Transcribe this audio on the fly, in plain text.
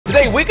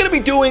Today, we're going to be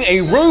doing a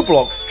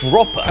Roblox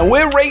dropper, and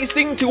we're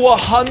racing to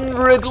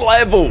 100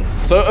 levels.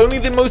 So only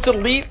the most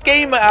elite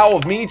gamer out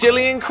of me,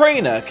 Jelly, and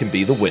Crainer can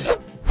be the winner.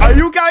 Are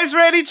you guys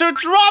ready to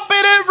drop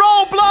it in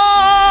Roblox?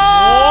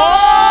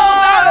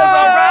 That is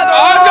a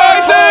rather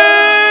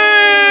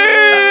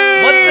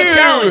What's the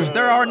challenge?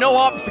 There are no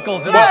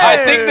obstacles. Well,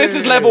 I think this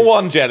is level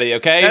 1, Jelly,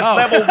 okay? That's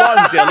level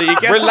 1, Jelly. It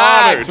gets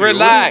relax, harder,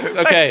 relax.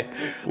 Okay.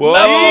 Whoa.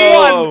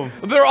 Level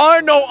 1. There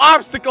are no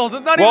obstacles.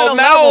 It's not even a level.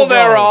 Well, now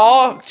there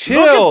are.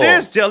 Chill. Look at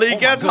this, Jelly. It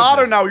gets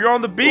hotter now. You're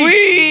on the beach.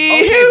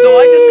 Okay, so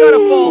I just gotta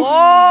fall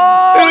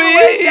all the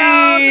way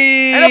down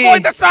and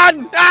avoid the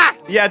sun. Ah!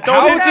 Yeah,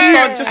 don't hit the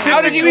sun. Just hit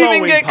How the did you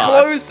even get parts.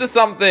 close to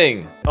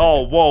something?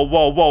 Oh, whoa,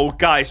 whoa, whoa,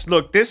 guys!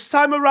 Look, this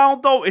time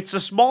around though, it's a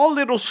small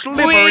little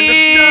sliver in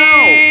the snow.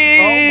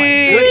 Oh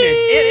my goodness!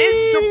 It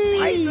is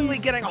surprisingly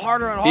getting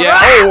harder and harder.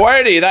 Yeah,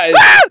 already that is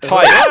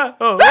tight.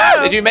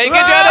 Did you make it,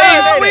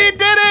 Jelly? We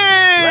did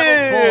it!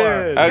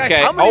 Level 4. Okay.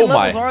 Guys, how many Oh my.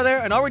 levels are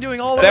there? And are we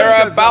doing all of them? There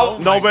are Because, about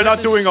No, we're not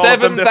doing all of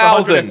them. There's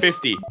 7,000.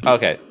 150.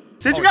 Okay.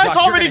 Did you Oh, guys Josh,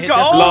 you're already gonna go?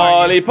 hit this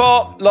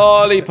Lollipop,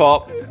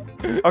 lollipop.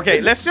 Okay,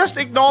 let's just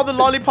ignore the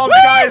lollipops,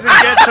 guys, and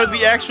get to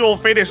the actual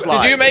finish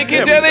line. Did you make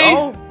it, There we Jelly?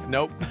 go.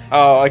 Nope.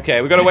 Oh,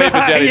 okay. We gotta wait for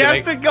Jelly He to has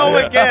make. to go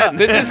again.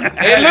 This is.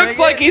 It looks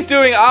like he's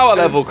doing our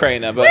level,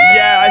 Crainer, but.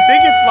 Yeah, I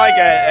think it's like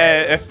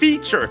a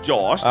feature,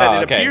 Josh, that Oh,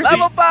 it okay. appears.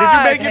 Level Did you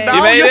 5, make it hey. now?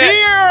 You made You're it.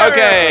 here.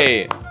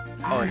 Okay. Oh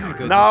my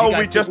goodness. Now you guys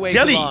we took just way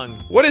Jelly. too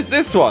long. What is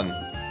this one?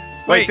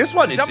 Wait, this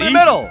one is jump easy. in the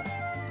middle.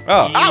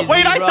 Oh. Ah,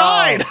 wait, I Easy, bro.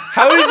 died.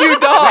 How did you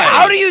die?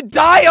 How do you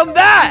die on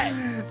that?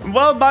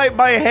 Well,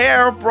 my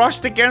hair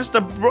brushed against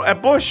a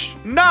bush.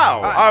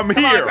 Now I'm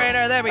Come here. on,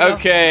 Crainer, there we go.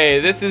 Okay,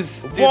 this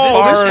is Whoa, this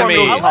far one me.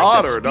 goes I like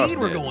harder, the doesn't speed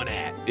we're it? going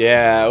at.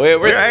 Yeah,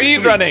 we're actually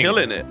speed running.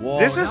 killing it. Whoa,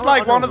 This is now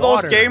like we're one of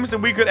those underwater. games that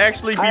we could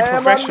actually be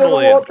professional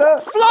in.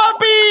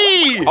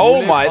 Floppy!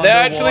 Oh my, there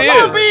actually is.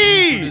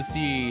 Floppy! To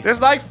see. There's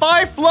like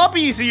 5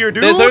 floppies here,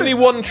 dude. There's only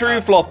one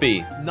true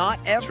floppy. Not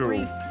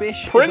every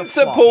fish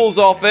Principal's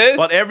office.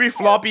 But every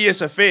floppy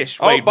is a fish.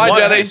 Oh, Wait, bye, what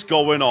Jelly. is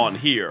going on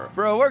here?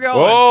 Bro, we're going.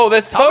 Whoa,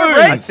 there's Summer break.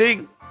 I phones.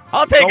 think.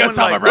 I'll take a Going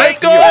summer like break. Let's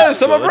go, Yeah,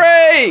 summer good.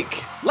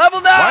 break.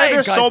 Level 9. Why are there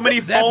guys, so this many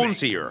is epic. phones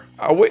here?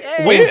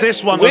 We're,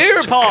 this one looks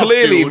we're tough,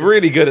 clearly dude.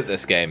 really good at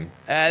this game.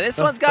 This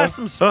one's got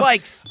some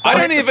spikes. I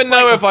don't even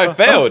know if I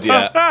failed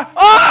yet.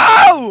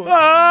 Oh!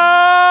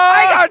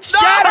 I got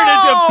shattered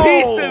into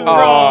pieces, bro.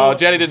 Oh,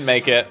 Jelly didn't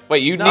make it.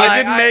 Wait, you No, need.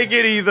 I didn't make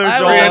it either, I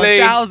Josh. was Really?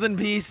 1,000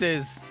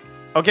 pieces.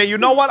 Okay, you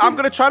know what? I'm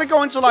gonna try to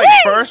go into like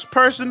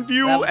first-person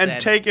view That was and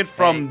it. take it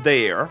from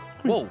there.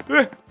 Whoa.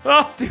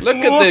 Ah, Look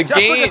at the Josh,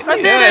 game. look at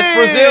me. Yeah, it's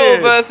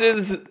Brazil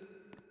versus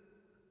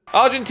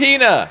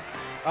Argentina.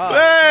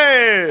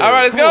 Hey! All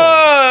right, let's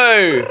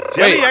go.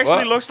 Jelly Wait, actually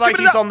what? looks like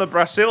he's on the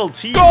Brazil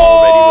team Goal!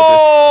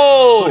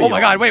 already Oh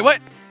my god, wait, what?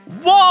 with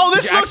this. Whoa,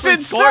 this Did you looks actually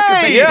insane! score?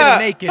 'Cause they Yeah. didn't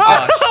make it,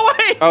 Josh.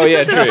 Wait, Oh, yeah,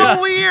 this is true.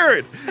 so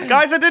weird.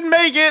 Guys, I didn't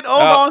make it.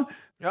 Hold Oh. on.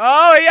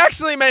 Oh, he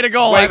actually made a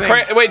goal, I Wait,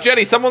 think. wait,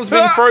 Jelly, someone's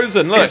been Ah,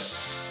 frozen. Look.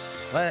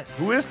 Yes. What?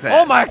 Who is that?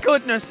 Oh my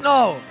goodness,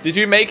 no. Did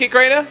you make it,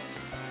 Crainer?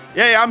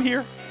 Yeah, I'm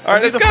here. All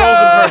right, This let's is a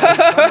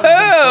frozen person.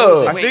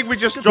 go. I Wait, think we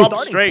this just is dropped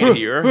starting straight point.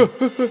 here.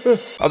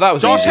 Oh, that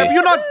was Josh, easy. have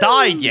you not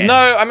died yet?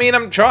 No, I mean,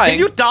 I'm trying. Can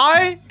you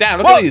die? Damn,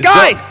 look Whoa, at these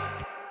guys!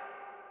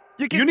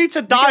 jumps. You need to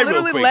You die can real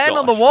literally quick, land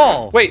on Josh. the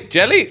wall. Wait,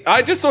 Jelly?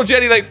 I just saw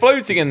Jelly like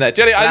floating in there.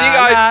 Jelly, I think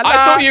Nah, I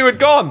nah. thought you had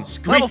gone.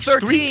 Level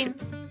Squeak, 13.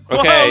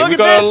 Okay, look we at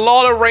got this. a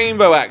lot of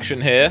rainbow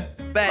action here.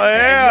 But Oh,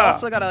 yeah. you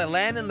also gotta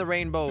land in the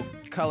rainbow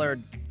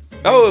colored.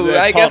 Oh, The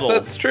I guess puddle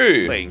that's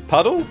true. thing.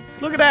 Puddle?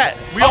 Look at that.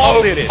 We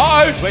all did it.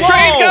 Uh-oh, Wait.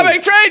 train Whoa.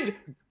 coming, train!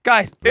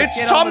 Guys, let's It's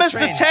get on Thomas the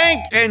train.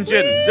 Tank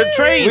Engine. The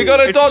train. We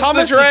gotta It's dodge the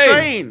Thomas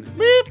train.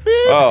 Beep, beep.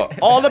 Oh.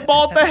 All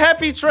aboard the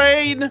happy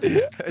train.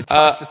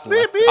 Josh just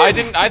left. Beep,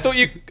 beep. I thought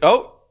you,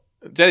 oh.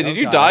 Jelly, did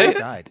you God, I die? just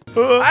died.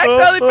 I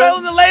accidentally fell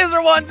in the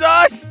laser one,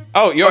 Josh.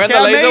 Oh, you're in Okay, the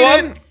I laser made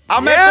one? it.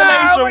 I'm Yeah, at I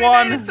the laser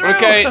already made it one. through.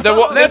 Okay, this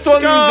Let's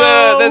one's,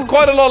 go. there's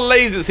quite a lot of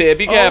lasers here.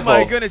 Be careful. Oh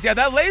my goodness, yeah,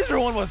 that laser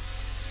one was.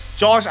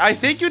 Josh, I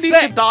think you need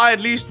to die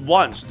at least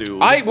once,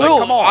 dude. I Like, will.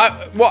 come on.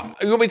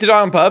 What? You want me to die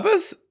on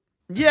purpose?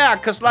 Yeah,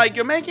 because, like,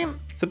 you're making...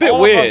 It's a bit all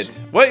of weird. us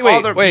Wait.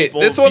 other people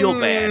This feel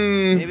one. bad.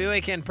 Maybe we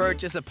can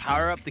purchase a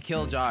power-up to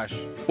kill Josh.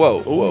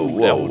 Whoa, Ooh, whoa, that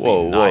whoa, would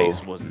whoa, be whoa.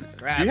 nice, wasn't it?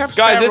 Grab Do you have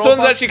Guys, spare this one's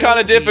robots? actually kind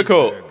of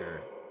difficult. Maybe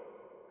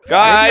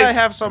Guys, I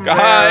have some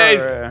guys.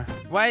 rare,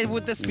 Why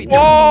would this be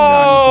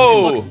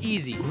Whoa! difficult? It looks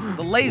easy.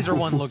 The laser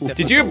one looked difficult.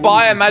 Did you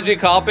buy a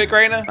magic carpet,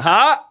 Crainer?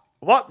 Huh?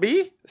 What,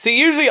 me? See,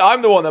 usually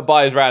I'm the one that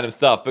buys random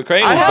stuff, but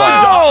Crainer's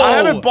I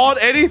haven't bought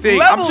anything.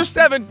 Level I'm just...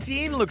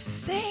 17 looks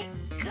sick.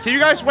 Can you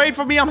guys wait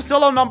for me? I'm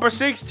still on number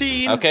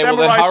 16. Okay, well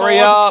then Samurai hurry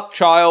sword. up,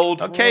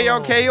 child. Okay.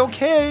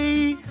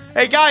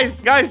 Hey,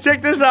 guys,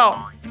 check this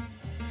out.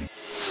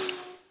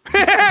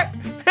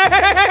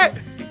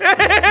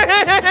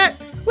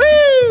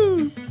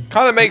 Woo!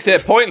 Kind of makes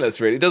it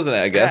pointless, really, doesn't it,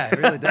 I Yeah, guess? it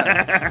really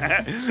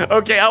does.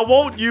 Okay, I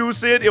won't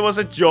use it. It was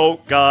a joke,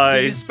 So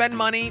you guys. spend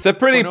money. It's a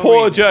pretty for no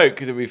poor reason. joke,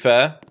 to be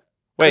fair.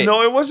 Wait,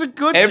 No, it was a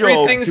good joke.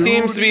 everything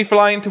seems to be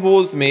flying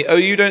towards me. Oh,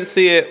 you don't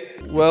see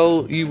it.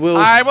 Well, you will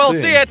I will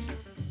soon. see it.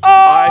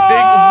 I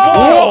think.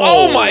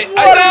 Oh my!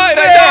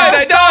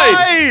 I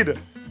died!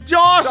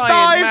 Josh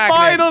died magnets.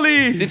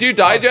 finally. Did you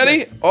die,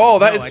 Jelly? Oh,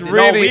 that No, is I didn't.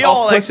 really we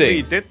all actually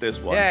off-putting. did this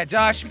one. Yeah,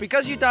 Josh,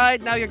 because you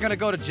died, now you're gonna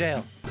go to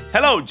jail.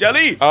 Hello,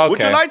 Jelly. Okay.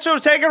 Would you like to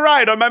take a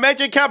ride on my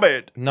magic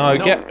carpet? No,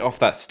 get off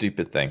that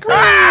stupid thing.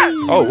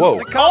 Oh, whoa.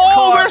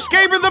 Oh, we're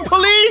escaping the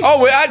police.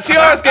 Oh, we actually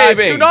are Do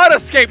escaping. not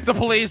escape the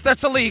police.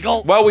 That's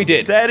illegal. Well, we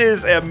did. That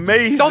is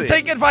amazing. Don't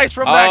take advice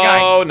from that guy.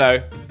 Oh,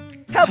 no.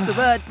 Help the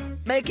bud.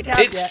 Make it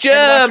happen. It's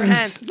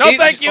germs. No,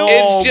 thank you.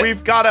 Oh, It's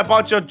we've got a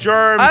bunch of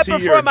germs I here,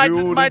 prefer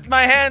dude.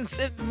 my hands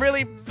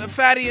really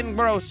fatty and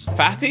gross.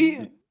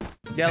 fatty?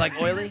 Yeah, like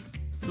oily.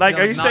 Like,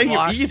 No, are you not saying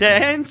washed. you eat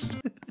hands?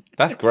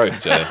 That's gross,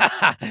 Jelly.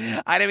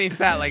 I didn't mean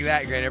fat like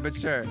that, Grainer, but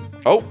sure.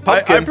 Oh,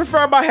 I pumpkins.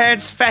 prefer my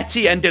hands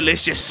fatty and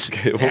delicious.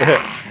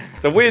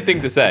 It's a weird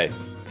thing to say.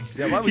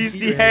 Yeah, why would He's you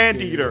the eat your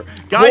hand hands? eater.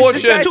 Guys, Caution.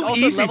 this This is guy's too also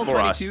easy level for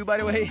us. 22, by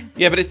the way.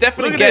 Yeah, but it's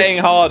definitely Look at getting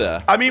this.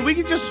 harder. I mean, we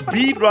can just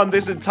speed run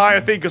this entire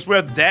thing because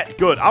we're that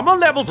good. I'm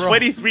on level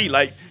 23.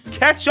 Like,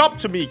 catch up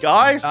to me,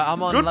 guys.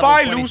 I'm on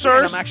Goodbye, level 23, losers.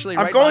 and I'm actually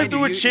I'm right going behind through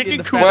you a in chicken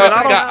the coop, fat and I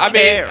section. don't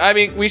care. I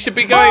mean, we should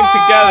be going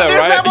together, this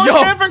right? level is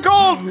Yo.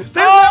 difficult.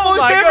 This Oh level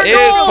is my God.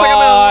 difficult. It's like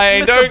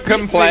fine. a Mr. Don't Beast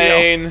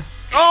complain.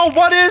 Oh,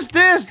 what is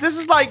this? This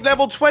is like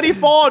level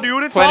 24,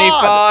 dude. It's hard.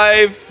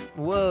 25.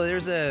 Whoa,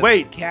 there's a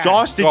Wait, cat.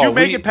 Josh, did Oh, you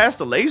make we- it past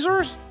the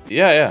lasers?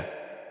 Yeah.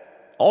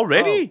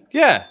 Already?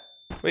 Yeah.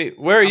 Wait,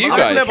 where are you on I'm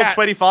guys? level Cats.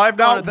 25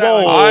 now. Going that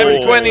way. Whoa.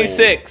 I'm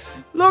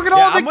 26. Look at Yeah,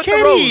 all I'm the with the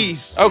roads.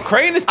 kitties. Oh,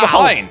 Crane is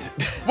behind.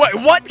 Wait,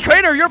 what?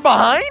 Crainer, you're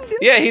behind?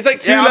 Yeah, he's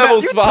like 2 Yeah, I'm at-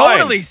 levels You behind.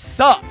 totally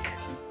suck.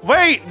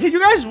 Wait, did you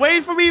guys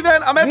wait for me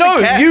then? I'm at No,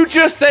 the cats. you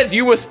just said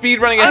you were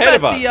speedrunning I'm ahead at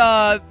of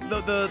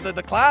us.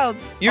 the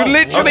clouds. You Oh,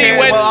 literally okay,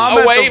 went well, I'm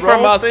at away the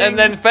from road us thing. and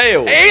then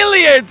failed.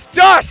 aliens,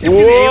 Josh. You see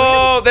the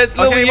Whoa, aliens? there's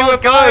little Okay, UFOs. well,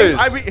 guys,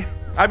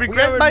 I are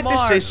regret in my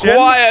Mars. decision.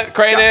 Quiet,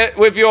 Crane,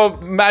 with your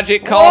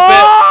magic carpet.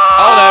 Whoa,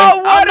 Oh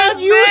no. what I'm not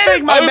is using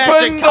this? my Open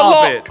magic the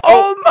lock. carpet.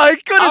 Oh my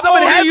goodness, I've I'm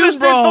in only heaven, used it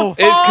bro.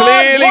 for It's fun.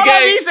 clearly What are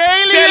getting these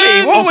aliens?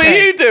 Jelly, what were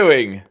Okay. you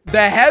doing?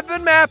 The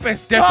heaven map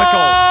is difficult.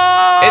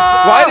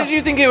 Why did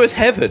you think it was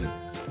heaven?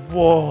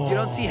 Whoa. You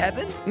don't see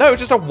heaven? No, it's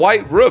just a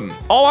white room.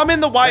 Oh, I'm in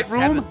the white That's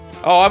room. heaven.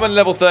 Oh, I'm on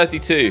level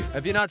 32.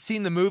 Have you not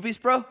seen the movies,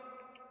 bro?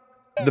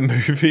 The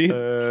movie?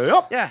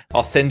 Yep. Yeah.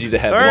 I'll send you to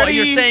heaven. Third- Well,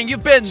 you're saying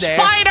you've been there.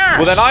 Spiders.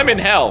 Well, then I'm in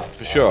hell,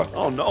 for sure.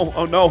 Oh no!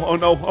 Oh no! Oh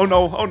no! Oh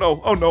no! Oh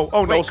no! Oh no!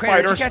 Oh no! Wait,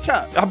 Crainer, did you Spiders! catch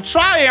up? I'm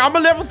trying. I'm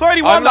at level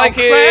 31 I'm now. like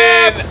in...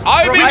 Crabs.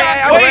 I'm Bro, in...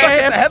 I was stuck at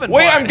the Wait, heaven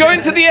wait, part. I'm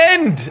going to the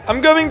end. I'm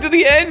going to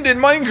the end in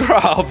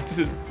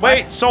Minecraft.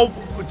 Wait. So,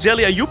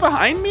 Jelly, are you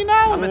behind me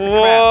now? I'm at the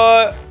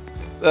crabs. What?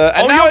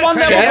 And Oh, now you're one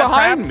it's level chess.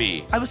 behind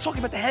me. I was talking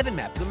about the heaven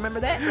map. Do you remember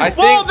that? I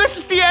Whoa! think... This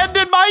is the end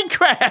in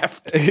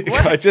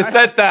Minecraft. I just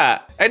said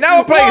that. And now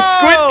we're playing Whoa!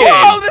 Squid Game.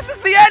 Whoa, this is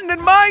the end in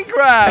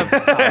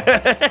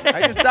Minecraft.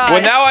 I just died.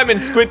 Well, now I'm in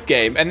Squid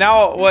Game, and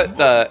now what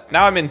the?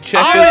 Now I'm in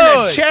chess. I'm in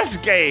a Good. chess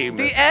game.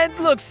 The end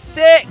looks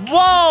sick.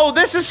 Whoa!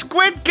 This is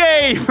Squid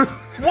Game.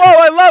 Whoa,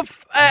 I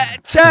love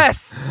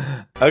chess.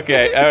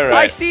 Okay, all I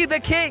right. see the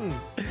king.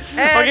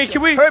 And Okay,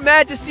 can we- Her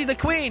Majesty the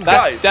Queen.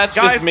 Guys, That's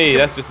guys, just me.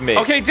 That's just me.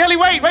 Okay, Jelly,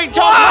 wait, Josh,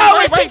 Whoa,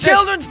 wait, it's a wait,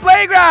 children's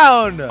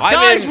playground.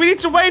 Guys, I'm we in. need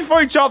to wait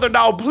for each other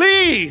now,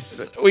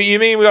 please. Wait, you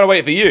mean we gotta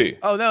wait for you?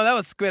 Oh no, that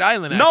was Squid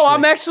Island. No,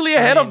 I'm actually. actually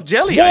ahead of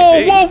Jelly. I Whoa,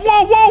 think. whoa,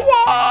 whoa,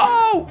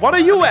 whoa, whoa! What are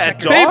you at,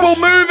 Josh? People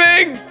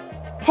moving!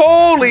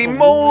 Holy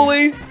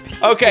moly!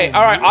 Okay,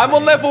 all right. I'm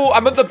on level.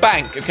 I'm at the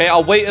bank. Okay,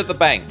 I'll wait at the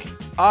bank.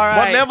 All right.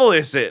 What level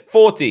is it?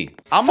 40.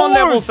 I'm on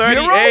level 40?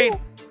 38,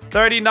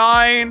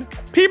 39.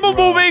 People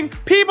moving!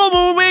 People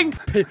moving!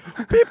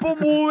 People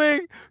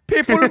moving.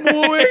 People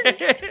moving.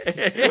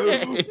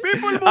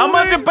 People moving. I'm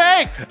at the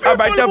bank! I'm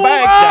at the People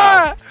bank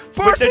ah,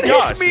 now. Person With the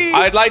Josh. hit me.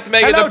 I'd like to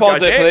make a Hello,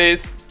 deposit, Josh.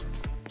 please.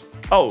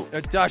 Oh,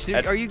 Josh,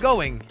 are you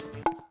going?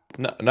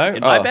 No, no.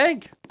 in my Oh.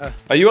 bank?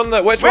 Are you on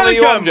the? Which one are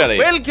you on, Jelly?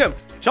 Welcome!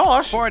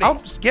 Josh, 40. I'm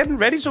just getting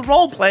ready to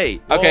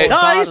roleplay. Okay.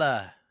 Guys,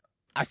 Dollar.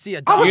 I see a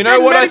I dollar. was You know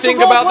getting what I ready to think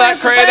about roleplay that, as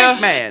the bank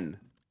Crainer? man.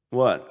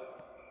 What?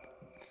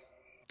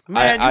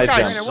 Man, I you guys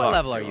jumped. Crainer, suck. what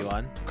level are you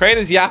on? Crane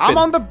is yapping. I'm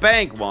on the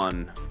bank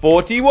one.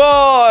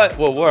 41.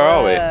 Well, where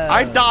are we?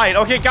 I died.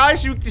 Okay,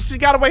 guys, you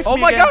gotta wait for Oh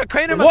me my again. God,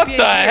 Crainer must What be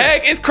the in here.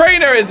 heck? It's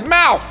Crainer, his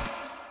mouth.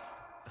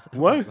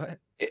 What?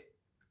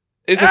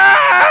 It's a,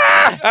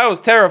 Ah! that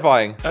was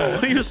terrifying.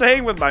 What are you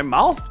saying with my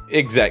mouth?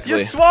 Exactly. You're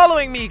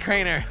swallowing me,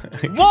 Crainer.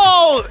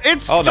 Whoa!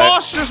 It's Oh, no.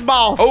 Josh's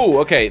mouth. Oh,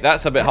 okay.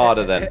 That's a bit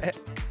harder then.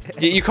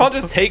 You can't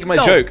just take my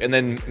No. joke and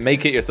then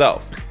make it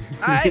yourself.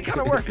 It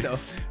kind of worked though.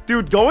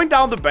 Dude, going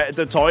down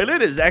the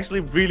toilet is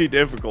actually really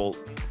difficult.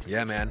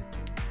 Yeah, man.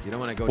 You don't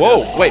want to go.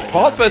 Whoa, down wait. there.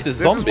 Parts versus This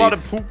zombies. is what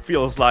a poop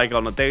feels like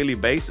on a daily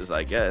basis,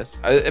 I guess.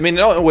 I mean,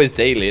 not always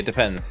daily. It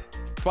depends.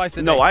 Twice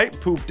a day. No, I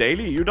poop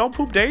daily. You don't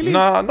poop daily?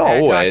 No, not Yeah,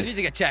 Josh, you always. need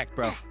to get checked,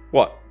 bro.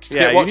 What? Yeah,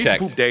 Get you what need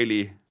checked? to poop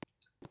daily.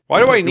 Why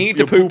do I You- need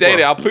you to poop pooper.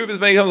 daily? I'll poop as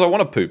many times as I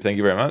want to poop. Thank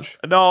you very much.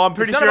 No, I'm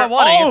pretty It's not sure. about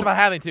wanting, Oh, it's about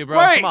having to, bro.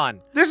 wait, Come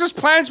on. This is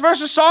Plants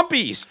vs.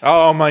 Zombies.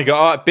 Oh my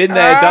god. Been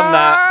there, done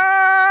that.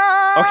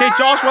 Okay,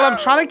 Josh, well, I'm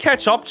trying to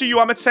catch up to you.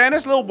 I'm at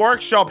Santa's little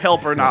workshop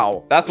helper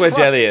now. That's where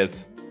Crust. Jelly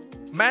is.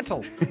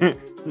 Mantle.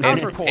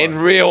 in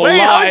real Wait,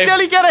 life. how did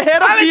Jelly get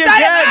ahead of me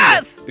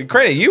again?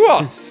 Crainer, you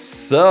are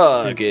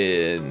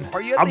sucking.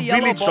 Are you at I'm the yellow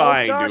really balls,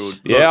 trying, Josh?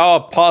 dude. Yeah,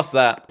 I'll pass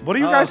that. What are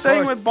you Oh, guys of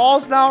saying course. with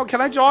balls now?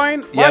 Can I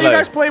join? Why are you Yellow.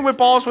 guys playing with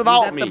balls He's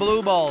without at me? the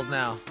blue balls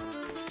now.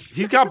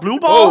 He's got blue Whoa,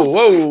 balls?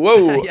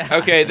 whoa. Yeah.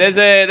 Okay, there's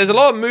a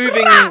lot of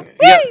moving.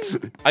 Yeah.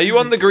 Are you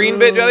on the green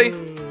bit, Jelly?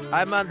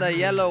 I'm on the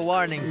yellow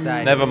warning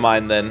side. Never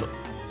mind then.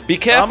 Be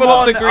careful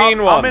of the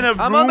green one.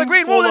 I'm on the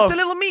green. Whoa, that's a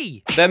little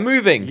me. They're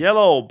moving.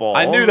 Yellow balls.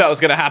 I knew that was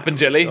gonna happen,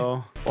 Jelly.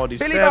 Oh, Billy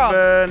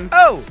 47. Bob.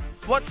 Oh,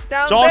 what's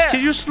down Josh, there?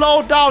 can you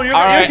slow down? You're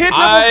All right, hit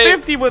level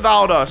 50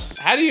 without us.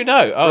 How do you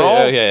know? Oh,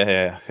 Bro.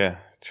 yeah.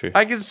 True.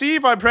 I can see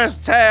if I press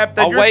tab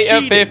that I'll you're wait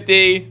cheating. at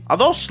 50. Are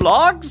those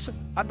slugs?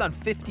 I've done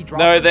 50 drops.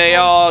 No, they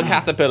are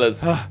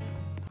caterpillars.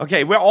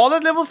 Okay, we're all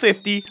at level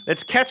 50.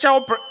 Let's catch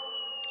our...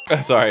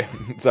 Sorry.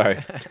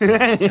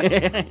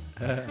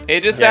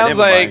 It just Yeah, sounds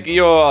never like mind.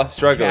 you're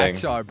struggling.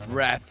 Catch our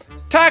breath.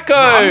 Tacos!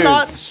 I'm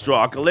not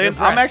struggling. Your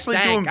I'm breath actually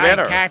stank. doing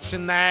better. I'm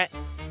catching that.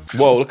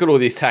 Whoa, look at all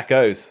these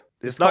tacos.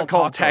 It's not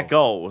called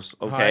taco. tacos,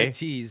 All okay? right,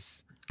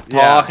 cheese.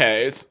 Yeah.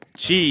 Tacos.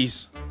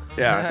 Cheese.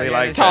 Yeah, they Yeah,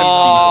 like yeah,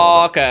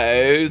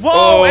 cheese. Tacos. Whoa,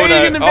 oh,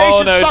 alien no. invasion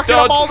Oh, no. sucking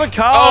Dodge. up all the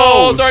cows.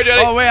 Oh, sorry,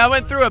 Jelly. Oh, wait, I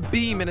went through a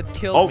beam and it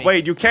killed me. Oh,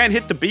 wait, you can't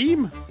hit the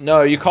beam?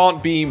 No, you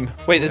can't beam.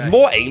 Wait, there's Okay.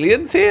 more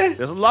aliens here?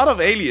 There's a lot of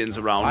aliens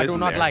around, I do isn't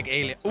not there? like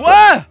alien.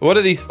 What? What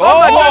are these? Oh,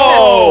 my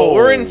goodness.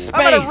 We're in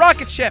space. I'm on a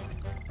rocket ship.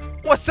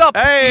 What's up?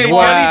 Hey, Elon?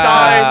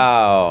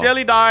 Wow.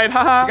 Jelly died.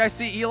 Haha. Did you guys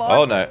see Elon?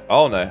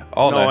 Oh, no.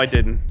 No, I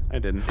didn't.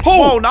 Oh,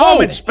 Whoa, now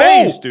I'm in oh,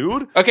 space, oh.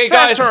 dude. Okay,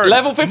 guys, Saturn,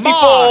 level 54.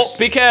 Mars.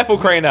 Be careful,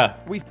 Crainer.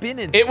 We've been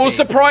in It will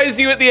space. surprise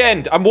you at the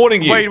end. I'm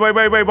warning you. Wait, what? I'm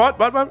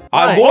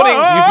Why? warning.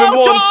 You've been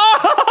warned.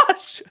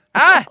 Josh!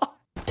 Ah!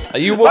 Are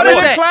you What warned?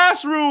 is The it?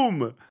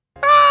 classroom.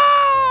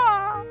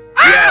 Ah!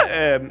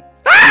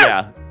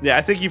 Yeah,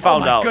 I think he Oh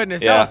found my out.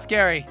 goodness, Yeah. that was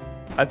scary.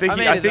 I think I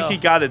made I it, think though. he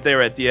got it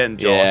there at the end,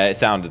 Josh. Yeah, it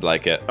sounded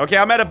like it. Okay,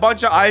 I'm at a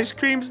bunch of ice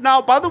creams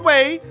now. By the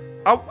way,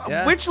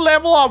 Yeah. which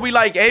level are we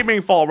like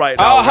aiming for right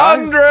now?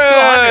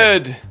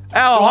 100.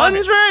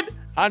 100?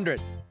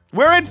 100.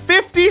 We're at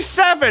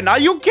 57. Are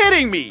you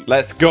kidding me?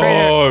 Let's go.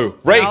 How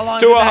Race long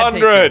to did that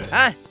take you? 100.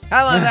 Huh?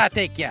 How long did that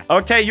take you?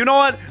 Okay, you know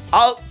what?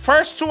 I'll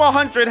first to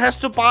 100 has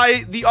to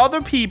buy the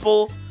other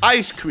people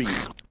ice cream.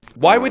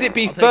 Why would it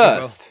be take it, bro.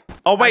 first?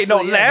 Oh wait,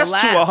 Actually, no, yeah, the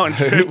last to last.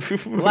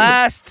 100.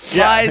 Last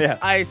Yeah, slice yeah.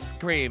 ice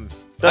cream.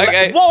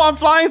 Okay. Whoa, I'm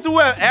flying through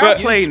an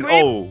airplane.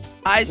 scream? Oh.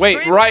 Ice Wait,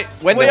 cream? right.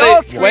 When We do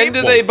all they scream when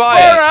do for they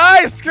buy For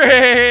it? ice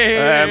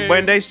cream!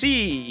 When they see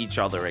each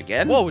other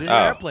again. Whoa, there's Oh.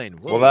 an airplane.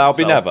 Whoa. Well, that'll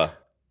be So- never.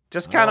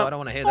 Just kind of. I don't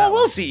wanna hear Oh, that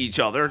we'll one. see each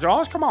other,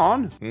 Josh. Come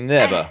on.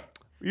 Never.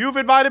 You've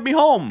invited me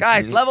home.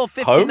 Guys, level Home?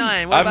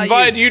 59. What I've about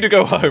invited you? you to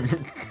go home.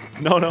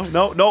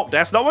 No.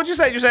 That's not what you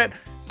said. You said,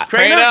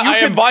 Crainer, I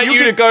invite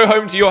you to go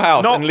home to your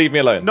house No. and leave me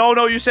alone.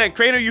 No, you said,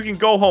 Crainer, you can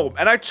go home.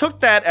 And I took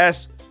that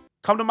as,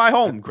 come to my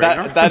home,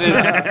 Crainer. That is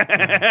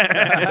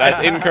that's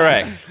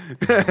incorrect.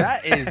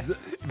 That is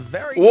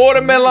very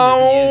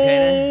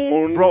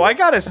Watermelon. Bro, I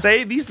gotta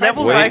say, these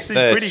levels are Wait, actually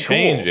they're pretty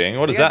changing.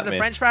 What You does guys that at the mean?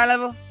 French fry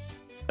level?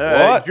 cool.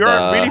 What You're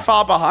the- really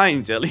far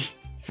behind, Jelly.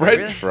 French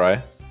Really? fry.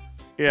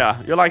 Yeah,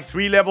 you're like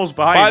 3 levels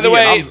behind. By the me,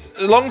 way,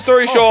 and long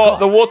story Oh, short, God.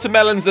 the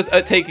watermelons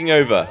are taking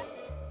over.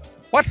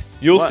 What?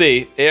 You'll What?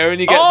 see. It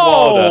only gets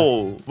wilder.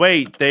 Oh,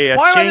 wait, they are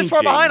Why am I changing. this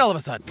far behind all of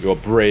a sudden? Your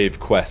brave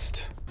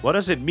quest. What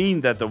does it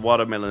mean that the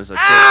watermelons are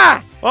Ah!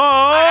 changing? Oh!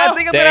 I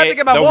think I'm gonna have to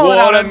get my The wallet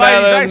out and buy these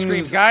ice watermelons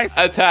creams, guys.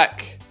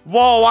 Attack.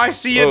 Whoa, I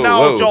see it Whoa, now,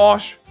 whoa.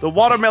 Josh. The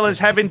watermelons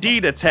have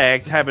indeed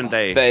attacked, haven't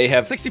they? They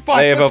have 65,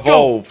 They have let's go.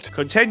 evolved.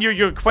 Continue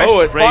your quest, Oh,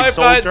 it's brave Five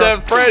Nights soldier.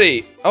 at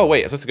Freddy. Oh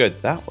wait, I'm supposed to go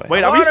that way.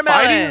 Wait, are we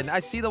Watermelon. fighting? I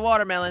see the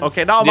watermelons.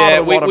 Okay, now I'm out Yeah,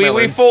 of the we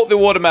watermelons. fought the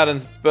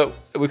watermelons, but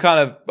we're kind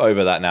of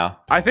over that now.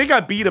 I think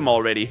I beat him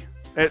already.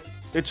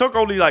 It took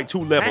only like 2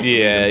 levels.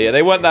 Yeah,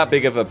 they weren't that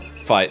big of a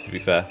fight, to be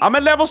fair. I'm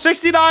at level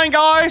 69,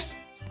 guys.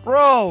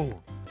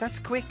 Bro, that's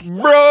quick.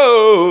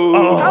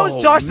 Bro! How was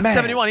Josh man. at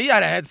 71? He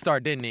had a head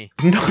start, didn't he?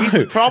 He's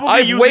probably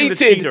I've using waited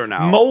the cheater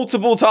now.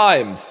 multiple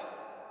times.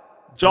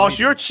 Josh,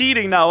 you're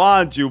cheating now,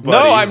 aren't you, buddy?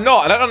 No, I'm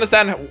not. I don't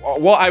understand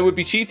what I would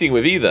be cheating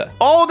with either.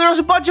 Oh, there's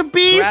a bunch of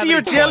bees Gravity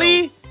here, Jelly.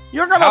 coils.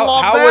 You're gonna How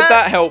love would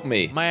that help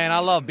me? Man, I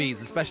love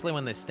bees, especially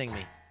when they sting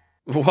me.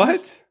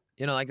 What?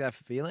 You know, like that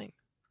feeling?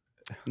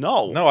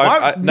 No,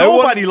 No,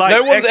 nobody likes.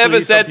 no one's actually, ever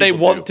some said they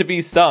people want do. to be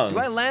stung. Do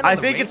I land on I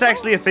the think it's rainbow?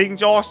 actually a thing,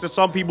 Josh, that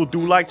some people do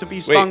like to be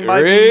stung Wait, by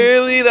bees.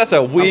 really? That's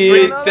a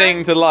weird pretty-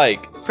 thing to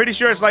like. Pretty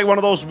sure it's like one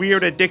of those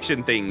weird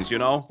addiction things, you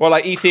know? Well,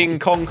 like eating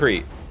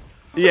concrete.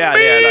 Yeah,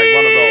 like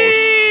one of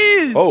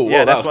those. Oh, Yeah,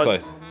 whoa, that that's was what-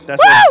 close. That's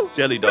what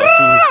Jelly does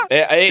too.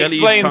 It Jelly is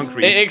explains.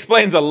 concrete. It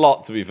explains a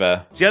lot, to be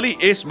fair. Jelly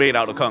is made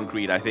out of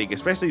concrete, I think,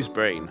 especially his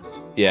brain.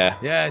 Yeah.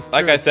 Yeah, it's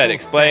Like true, I it's said, full of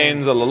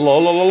explains sand. a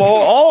lot.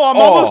 Oh, I'm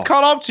almost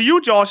caught up to you,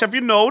 Josh. Have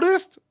you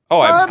noticed? Oh,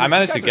 I What?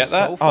 managed to You get guys are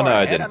that. so Oh far no, I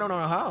ahead, didn't. I don't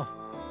know how.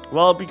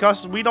 Well,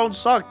 because we don't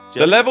suck. The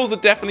Jelly. levels are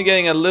definitely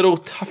getting a little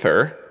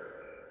tougher.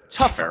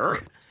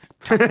 Tougher.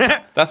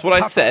 That's what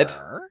I said.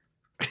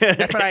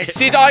 That's what I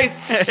Did I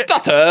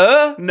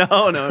stutter?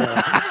 No.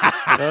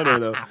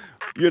 No.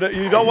 You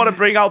don't want to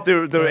bring out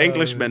the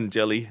Englishman,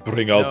 Jelly.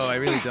 Bring out. No, I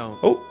really don't.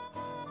 Oh,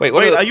 wait.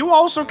 What Wait, are are you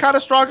also kind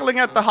of struggling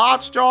at the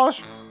hearts,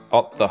 Josh?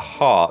 the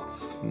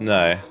hearts?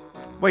 No.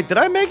 Wait, did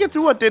I make it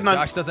through or didn't I?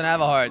 Josh doesn't have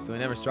a heart, so he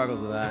never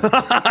struggles with that.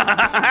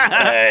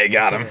 Hey,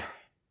 got him.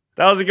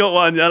 That was a good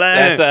one, Jelly.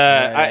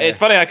 That's it's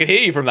funny I could hear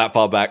you from that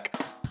far back.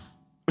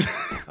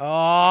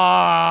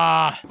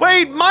 Oh,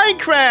 Wait,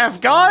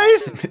 Minecraft,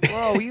 guys!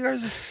 bro, you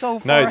guys are so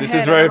far No, this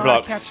ahead. is I don't know how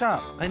Roblox. to catch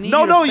up. I need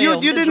No, you you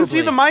to fail didn't see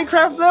the miserably.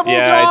 Minecraft level,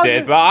 Yeah, Josh? I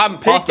did, but I'm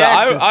past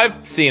that. Pickaxes.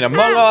 I've seen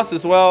Among Us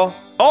as well.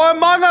 Oh,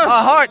 Among Us!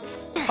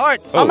 Hearts,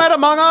 hearts. I'm at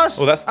Among Us.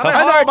 Oh, that's I'm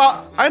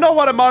tough. at I know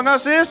what Among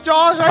Us is,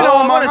 Josh. I know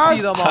I Among want to Us.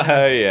 see them on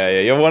Oh, yeah,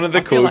 you're one of the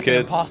I feel cool like an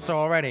kids. imposter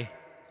already.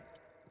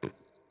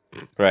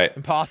 Right.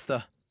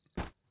 Imposter.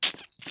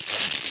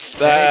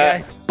 Uh, Hey,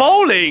 guys.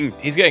 Bowling.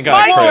 He's getting kind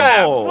of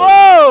Minecraft.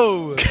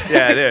 Whoa!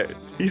 Yeah, dude.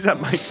 He's at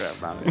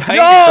Minecraft now. crazy.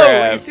 Yo,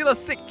 Minecraft. you see those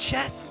sick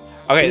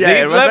chests? Okay, Yeah, it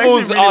these was actually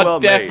levels really are well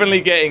made.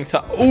 definitely getting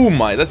tight. Oh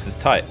my, this is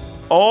tight.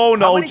 Oh How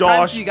no, many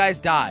times Josh. do you guys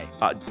die?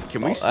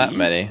 Can we Not see? that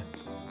many.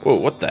 Whoa,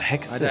 what the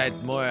heck is I this?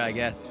 died more, I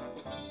guess.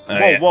 Oh,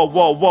 yeah.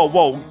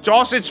 Whoa.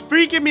 Josh, it's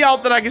freaking me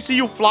out that I can see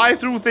you fly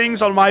through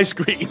things on my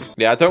screen.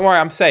 Yeah, don't worry,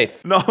 I'm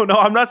safe. No,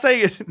 I'm not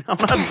saying it. I'm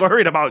not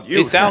worried about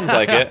you. It sounds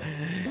like it.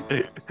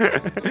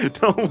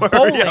 Don't worry,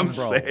 Bowling, I'm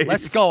bro. safe.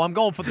 Let's go. I'm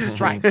going for the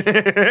strike.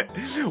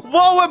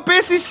 Whoa, a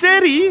busy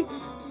city.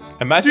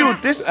 Imagine,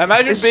 Dude, this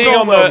imagine is being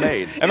so on well the,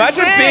 made.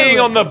 imagine being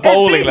on the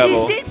bowling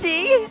level.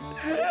 Oh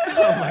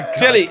my god.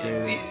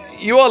 Jelly,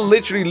 you are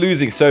literally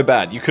losing so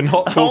bad. You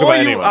cannot talk about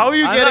anyone. How are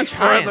you I'm getting not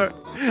trying. further?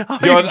 Oh,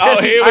 here we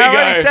I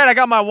already go. said I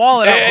got my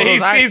wallet out for Yeah,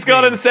 those ice he's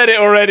gone creams. and said it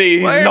already.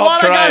 He's Wait, not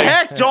what? I got trying.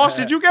 hacked, Josh.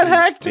 Did you get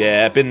hacked?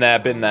 Yeah, been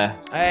there.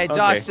 Hey,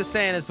 Josh, Okay. just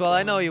saying as well.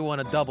 I know you want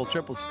a double,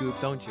 triple scoop,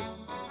 don't you?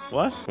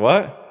 What?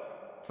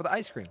 What? For the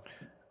ice cream.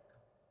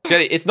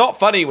 Jelly, it's not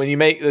funny when you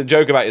make the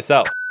joke about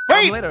yourself.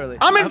 Wait, literally-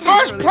 I'm in I'm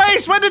first literally-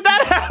 place. When did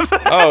that happen?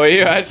 Oh, are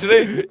you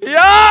actually?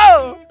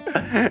 Yo!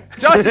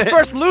 Josh's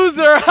first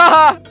loser.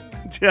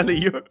 Jelly,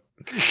 you're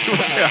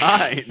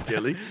behind,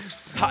 Jelly.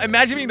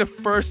 Imagine being the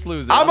first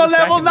loser. I'm the a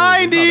level second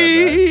loser. It's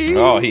not that 90.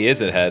 Oh, he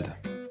is ahead.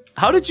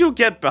 How did you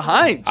get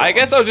behind? I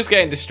guess I was just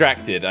getting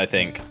distracted, I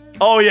think.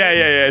 Oh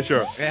yeah,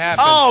 sure. bad. It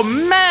happens.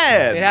 Oh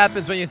man. It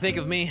happens when you think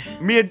of me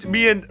Me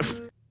and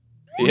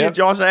Yep.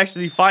 Josh are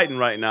actually fighting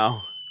right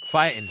now.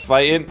 fighting.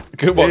 Fighting?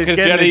 Good, what? It's Because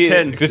getting Jelly,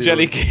 intense, dude.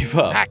 Jelly gave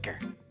up. Hacker.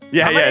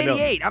 Yeah, I'm yeah, at no.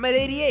 88. I'm at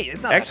 88.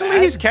 It's not Actually, that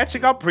bad. he's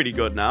catching up pretty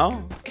good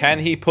now. Can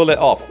he pull it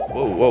off?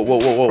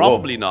 Whoa.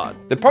 Probably not.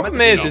 The problem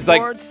I'm at the is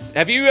like, snowboards.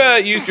 have you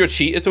used your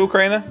cheat at all,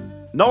 Craner?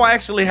 No, I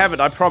actually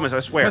haven't. I promise. I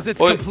swear. Because it's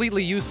Well,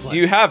 completely useless.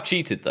 You have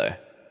cheated though.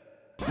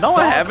 No,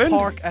 I Dog haven't.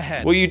 Park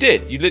ahead. Well, you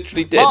did. You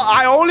literally did. Well,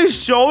 I only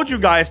showed you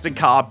guys the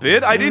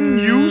carpet. I didn't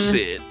use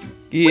it.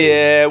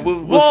 Yeah.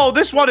 Whoa,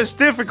 this one is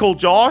difficult,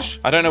 Josh.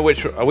 I don't know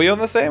which. Are we on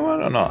the same one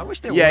or I not? wish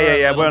they Yeah, were yeah, a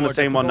yeah, little we're on the more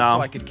same one difficult now.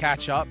 So I could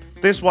catch up.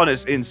 This one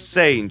is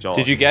insane, Josh.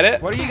 Did you get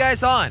it? What are you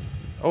guys on?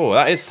 Oh,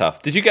 that is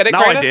tough. Did you get it,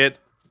 Now Craner? I did.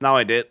 Now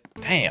I did.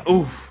 Damn.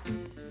 Oof.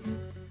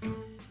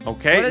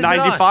 Okay, What is it on?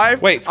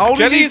 95. Wait, I only need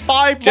Jelly's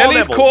 5 more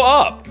Jelly's levels.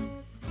 caught up.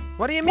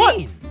 What do you What?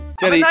 mean?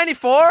 Jelly- I'm at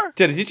 94?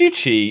 Jelly, did you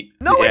cheat?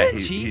 No, I Yeah, didn't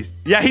cheat.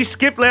 Yeah, he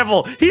skipped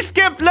level. He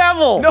skipped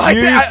level. No, I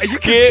You did. You can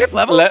skip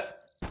levels?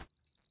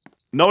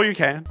 No, you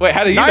can't. Wait,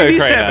 how do you know,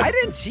 97. Craner? I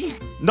didn't cheat.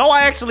 No,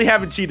 I actually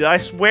haven't cheated. I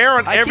swear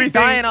on I everything. keep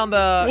dying on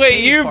the. Wait,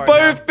 cave you've part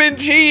both now. been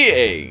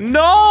cheating.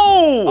 No.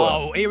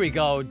 Oh, here we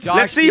go. Josh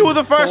Let's see being who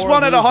the first sore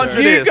one at loser.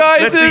 100 You is.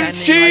 guys Let's have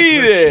see. Pretending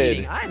like cheated. we're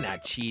cheating. I'm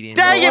not cheating.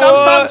 Dang it! bro. I'm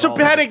What? starting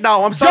to panic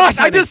now. I'm starting Josh,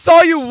 to I panic. just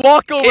saw you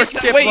walk over It's,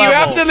 skip wait, you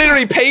have to level.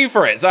 literally pay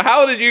for it. So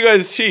how did you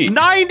guys cheat?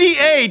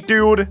 98,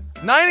 dude.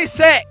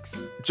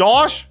 96.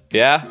 Josh,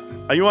 Yeah,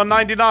 are you on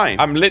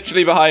 99? I'm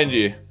literally behind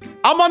you.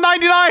 I'm on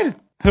 99.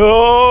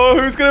 Oh,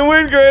 who's gonna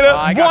win, Grader?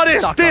 I got What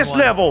is stuck on this one.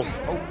 level?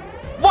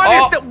 What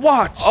is Oh. that?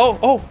 What?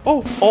 Oh.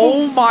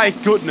 Oh my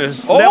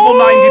goodness. Oh. Level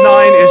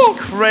 99 is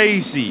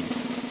crazy.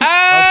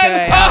 And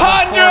Okay,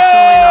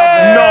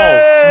 100!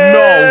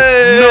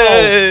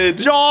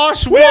 No.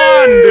 Josh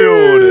won,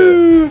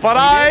 dude. But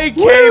I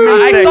came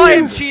in I saw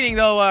him second. cheating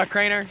though,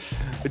 Craner.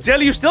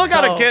 Jelly, you still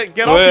gotta So-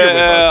 get up here with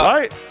us,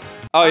 right?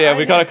 Oh yeah, I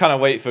we gotta kind of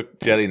wait for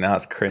Jelly now.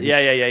 It's cringe. Yeah.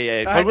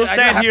 I But we'll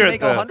stand have here to at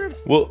make the. 100?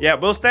 Well, Yeah,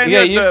 we'll stand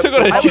Yeah, here. you at still the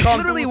gotta I was cheat.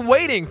 literally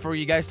waiting for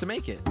you guys to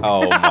make it.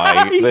 oh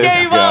my, He this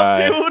gave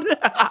guy. up,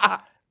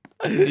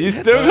 dude. You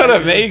still gotta It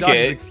was make Josh's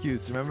it.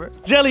 excuse, remember?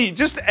 Jelly,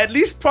 just at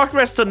least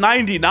progress to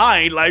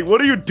 99. Like, what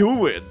are you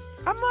doing?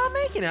 I'm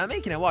making it. I'm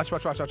making it. Watch.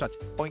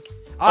 Boink.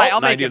 All right, I'll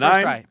make it.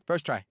 99.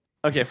 First try.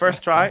 Okay,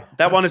 first try.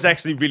 That one is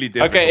actually really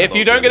difficult. Okay, if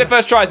you don't get it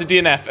first try, it's a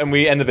DNF, and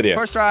we end the video.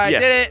 First try.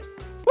 Yes. Did it.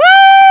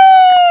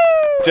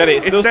 Jelly,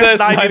 it It still says says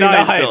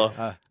 99. still.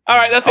 All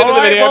right, that's the end All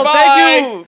of the right, video. well, Bye. thank you.